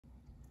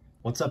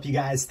What's up, you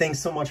guys? Thanks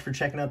so much for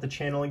checking out the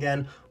channel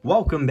again.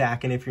 Welcome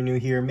back, and if you're new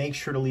here, make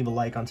sure to leave a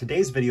like on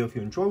today's video if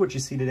you enjoy what you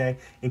see today,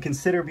 and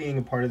consider being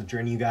a part of the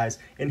journey, you guys,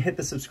 and hit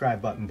the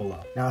subscribe button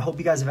below. Now, I hope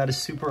you guys have had a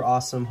super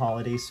awesome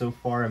holiday so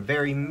far. A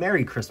very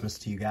Merry Christmas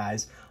to you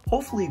guys.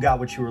 Hopefully you got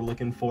what you were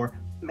looking for.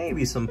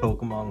 Maybe some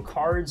Pokemon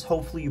cards.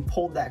 Hopefully you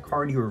pulled that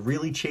card you were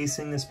really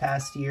chasing this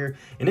past year.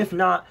 And if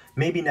not,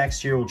 maybe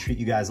next year we'll treat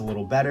you guys a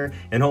little better,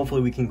 and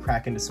hopefully we can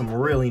crack into some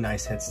really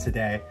nice hits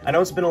today. I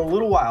know it's been a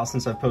little while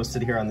since I've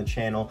posted here on the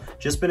channel.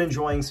 Just been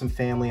enjoying some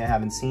family I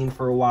haven't seen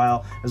for a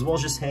while, as well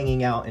as just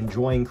hanging out,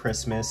 enjoying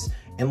Christmas,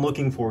 and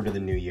looking forward to the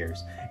New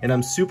Year's. And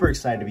I'm super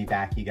excited to be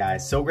back, you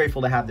guys. So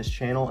grateful to have this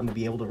channel and to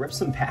be able to rip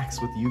some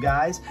packs with you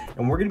guys.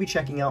 And we're gonna be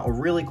checking out a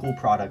really cool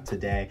product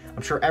today.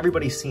 I'm sure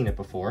everybody's seen it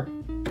before.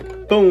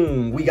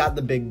 Boom, we got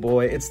the big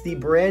boy. It's the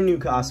brand new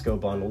Costco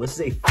bundle. This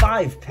is a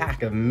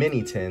 5-pack of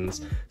mini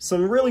tins.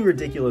 Some really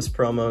ridiculous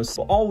promos,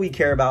 but all we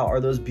care about are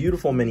those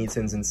beautiful mini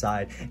tins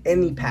inside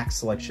and the pack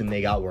selection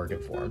they got working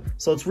for them.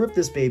 So let's rip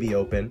this baby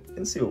open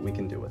and see what we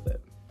can do with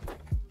it.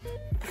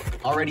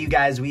 Alrighty, you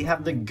guys, we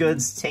have the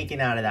goods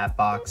taken out of that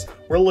box.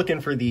 We're looking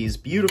for these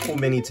beautiful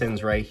mini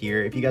tins right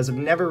here. If you guys have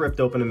never ripped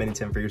open a mini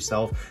tin for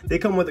yourself, they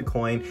come with a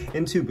coin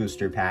and 2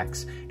 booster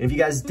packs. And if you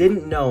guys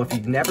didn't know, if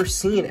you've never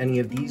seen any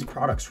of these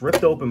products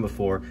ripped open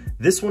before,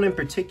 this one in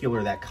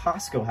particular that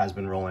Costco has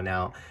been rolling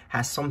out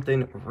has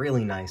something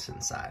really nice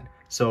inside.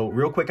 So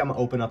real quick, I'm gonna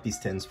open up these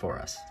tins for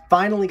us.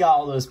 Finally got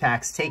all those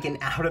packs taken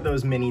out of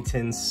those mini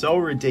tins. So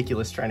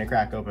ridiculous trying to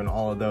crack open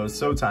all of those,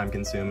 so time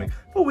consuming,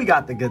 but we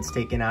got the goods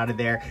taken out of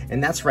there.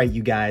 And that's right,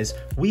 you guys,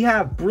 we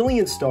have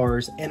Brilliant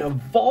Stars and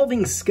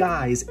Evolving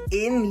Skies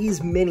in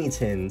these mini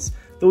tins.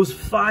 Those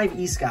 5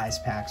 E-Skies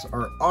packs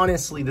are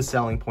honestly the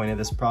selling point of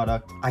this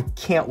product. I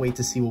can't wait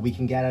to see what we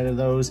can get out of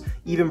those.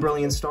 Even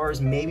Brilliant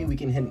Stars, maybe we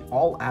can hit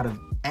all out of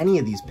any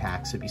of these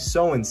packs. It'd be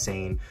so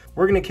insane.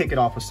 We're gonna kick it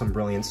off with some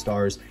Brilliant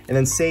Stars and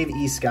then save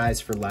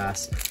E-Skies for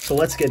last. So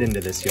let's get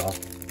into this, y'all.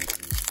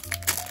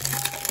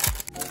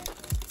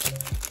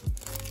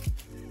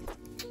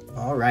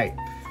 All right,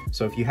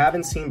 so if you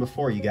haven't seen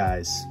before, you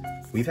guys,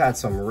 we've had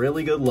some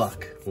really good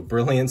luck with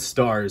Brilliant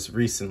Stars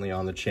recently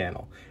on the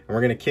channel. And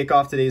we're gonna kick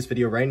off today's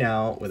video right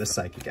now with a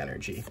Psychic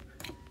Energy.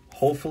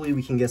 Hopefully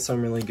we can get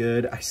some really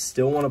good. I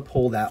still wanna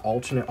pull that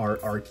alternate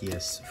art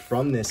Arceus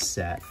from this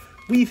set.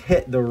 We've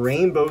hit the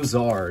Rainbow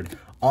Zard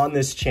on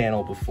this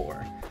channel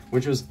before,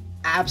 which was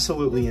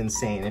absolutely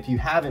insane. If you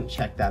haven't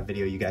checked that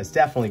video, you guys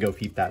definitely go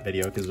peep that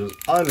video because it was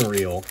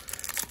unreal.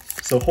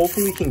 So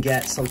hopefully we can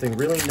get something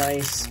really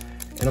nice.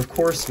 And of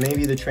course,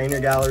 maybe the trainer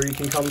gallery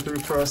can come through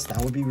for us.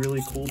 That would be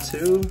really cool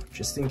too,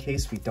 just in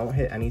case we don't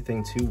hit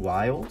anything too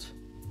wild.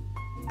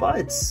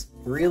 But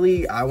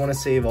really, I want to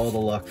save all the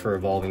luck for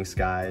Evolving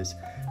Skies,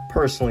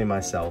 personally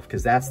myself,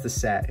 because that's the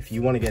set. If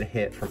you want to get a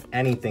hit from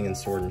anything in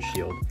Sword and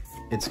Shield,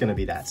 it's going to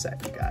be that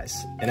set, you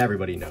guys. And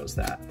everybody knows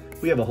that.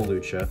 We have a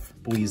Hawlucha,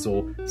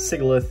 Buizel,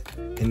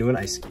 Sigilyph, into an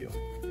Ice-Cube.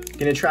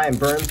 Gonna try and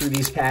burn through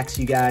these packs,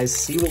 you guys,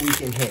 see what we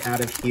can hit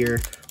out of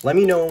here. Let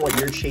me know what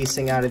you're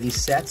chasing out of these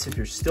sets. If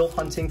you're still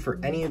hunting for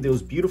any of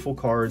those beautiful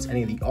cards,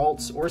 any of the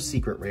alts or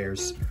secret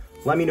rares,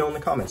 let me know in the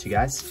comments, you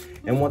guys.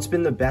 And what's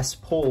been the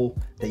best pull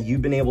that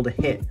you've been able to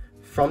hit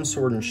from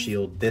Sword and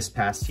Shield this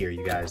past year,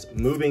 you guys,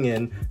 moving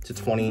in to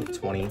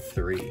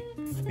 2023.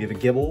 We have a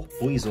Gible,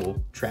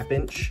 Buizel,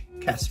 Trapinch,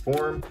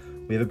 Castform,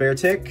 we have a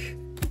Beartic,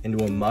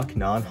 into a Muck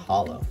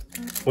non-holo.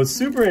 What's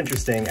super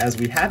interesting, as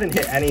we haven't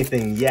hit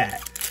anything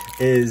yet,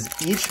 is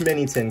each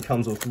mini tin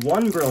comes with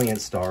 1 Brilliant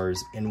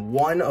Stars and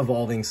 1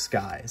 Evolving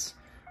Skies.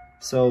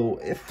 So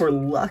if we're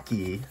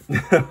lucky,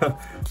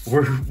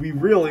 we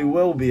really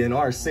will be and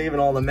are saving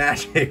all the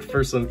magic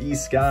for some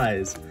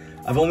E-Skies.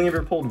 I've only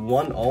ever pulled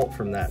 1 alt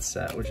from that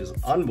set, which is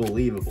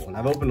unbelievable. And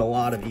I've opened a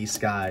lot of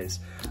E-Skies.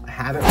 I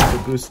haven't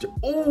with a booster.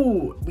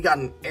 Oh, we got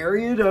an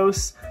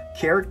Ariados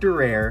character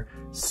rare,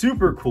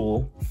 super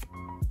cool,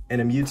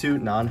 and a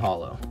Mewtwo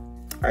non-holo.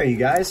 All right, you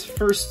guys,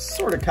 first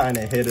sort of kind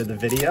of hit of the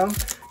video.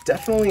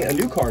 Definitely a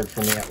new card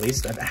for me, at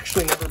least. I've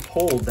actually never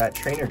pulled that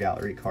trainer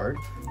gallery card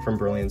from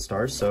Brilliant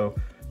Stars, so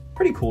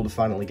pretty cool to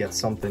finally get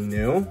something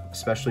new,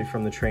 especially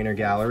from the trainer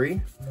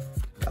gallery.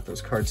 Got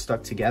those cards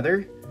stuck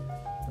together.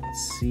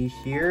 Let's see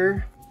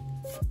here.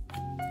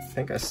 I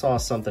think I saw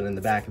something in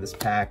the back of this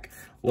pack.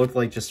 Looked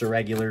like just a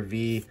regular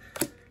V.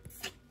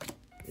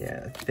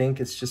 Yeah, I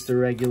think it's just a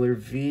regular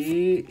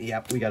V.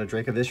 Yep, we got a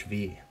Dracovish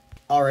V.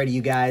 Alrighty,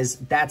 you guys,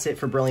 that's it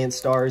for Brilliant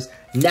Stars.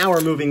 Now we're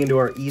moving into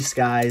our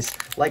E-Skies.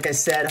 Like I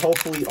said,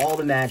 hopefully all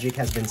the magic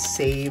has been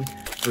saved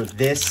for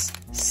this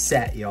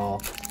set,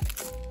 y'all.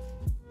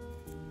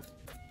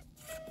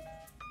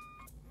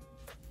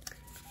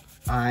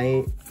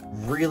 I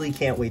really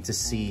can't wait to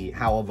see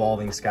how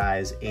Evolving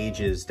Skies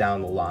ages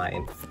down the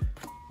line,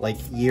 like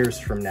years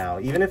from now.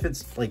 Even if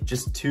it's like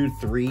just 2,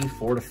 3,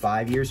 4 to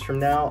 5 years from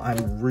now,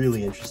 I'm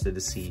really interested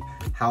to see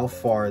how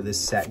far this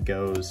set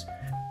goes,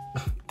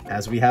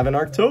 as we have an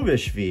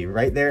Arctovish V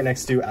right there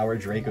next to our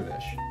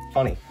Dracovish.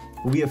 Funny.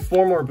 We have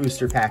 4 more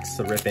booster packs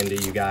to rip into,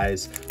 you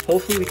guys.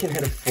 Hopefully we can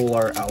hit a full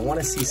art. I want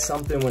to see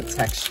something with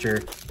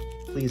texture.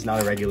 Please,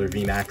 not a regular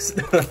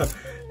VMAX.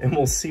 And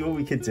we'll see what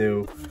we could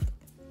do.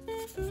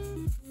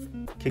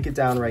 Kick it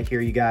down right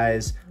here, you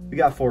guys. We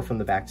got 4 from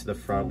the back to the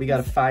front. We got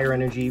a Fire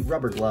Energy,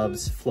 Rubber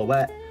Gloves,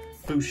 Floette,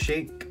 Boost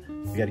Shake.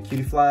 We got a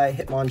Cutie Fly,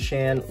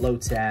 Hitmonchan,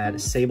 Lotad,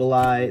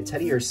 Sableye,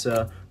 Teddy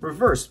Ursa,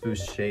 Reverse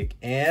Boost Shake,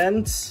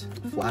 and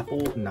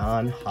Flapple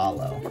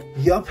non-holo.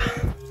 Yup,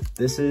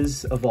 this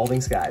is Evolving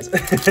Skies.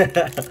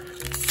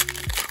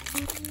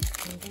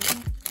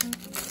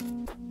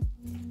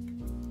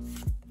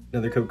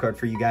 Another code card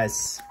for you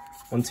guys.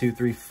 1, 2,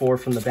 3, 4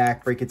 from the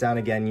back. Break it down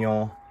again,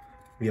 y'all.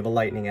 We have a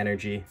Lightning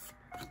Energy.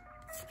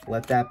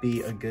 Let that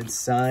be a good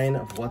sign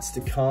of what's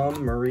to come.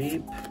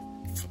 Mareep,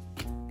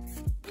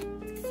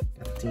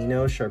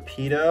 Dino,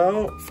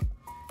 Sharpedo,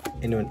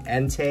 into an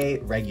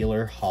Entei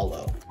regular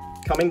holo.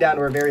 Coming down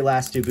to our very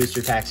last 2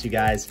 booster packs, you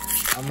guys.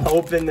 I'm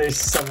hoping there's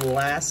some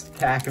last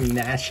pack of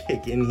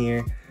magic in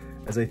here,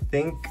 as I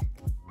think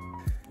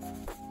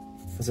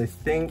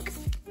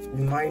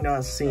we might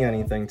not see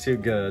anything too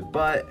good,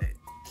 but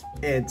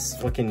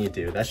what can you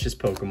do? That's just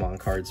Pokemon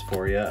cards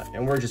for you,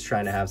 and we're just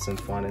trying to have some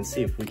fun and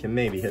see if we can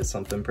maybe hit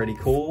something pretty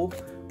cool.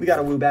 We got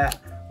a Woobat,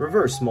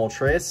 Reverse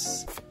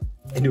Moltres,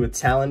 into a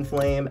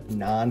Talonflame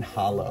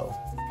non-holo.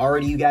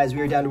 Alrighty, you guys,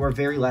 we are down to our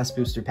very last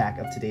booster pack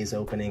of today's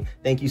opening.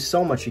 Thank you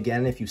so much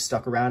again. If you've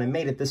stuck around and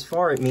made it this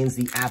far, it means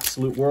the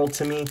absolute world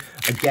to me.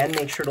 Again,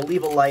 make sure to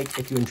leave a like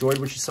if you enjoyed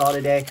what you saw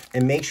today,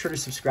 and make sure to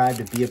subscribe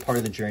to be a part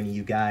of the journey,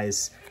 you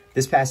guys.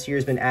 This past year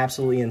has been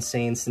absolutely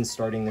insane since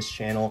starting this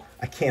channel.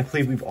 I can't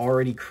believe we've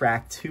already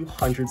cracked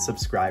 200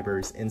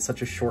 subscribers in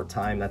such a short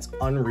time. That's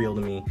unreal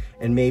to me.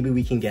 And maybe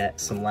we can get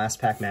some last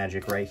pack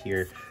magic right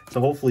here to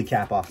hopefully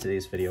cap off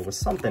today's video with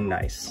something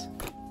nice.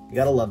 We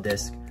got a Love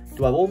Disc,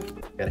 Dwebble,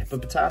 we got a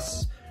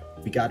Hippopotas,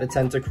 we got a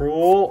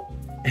Tentacruel,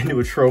 into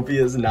a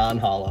Tropius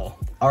non-holo.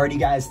 Alrighty,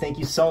 guys, thank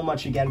you so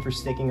much again for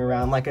sticking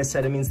around. Like I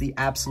said, it means the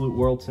absolute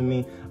world to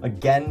me.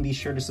 Again, be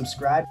sure to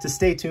subscribe to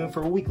stay tuned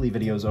for weekly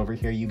videos over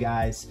here, you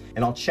guys,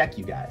 and I'll check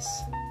you guys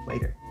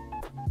later.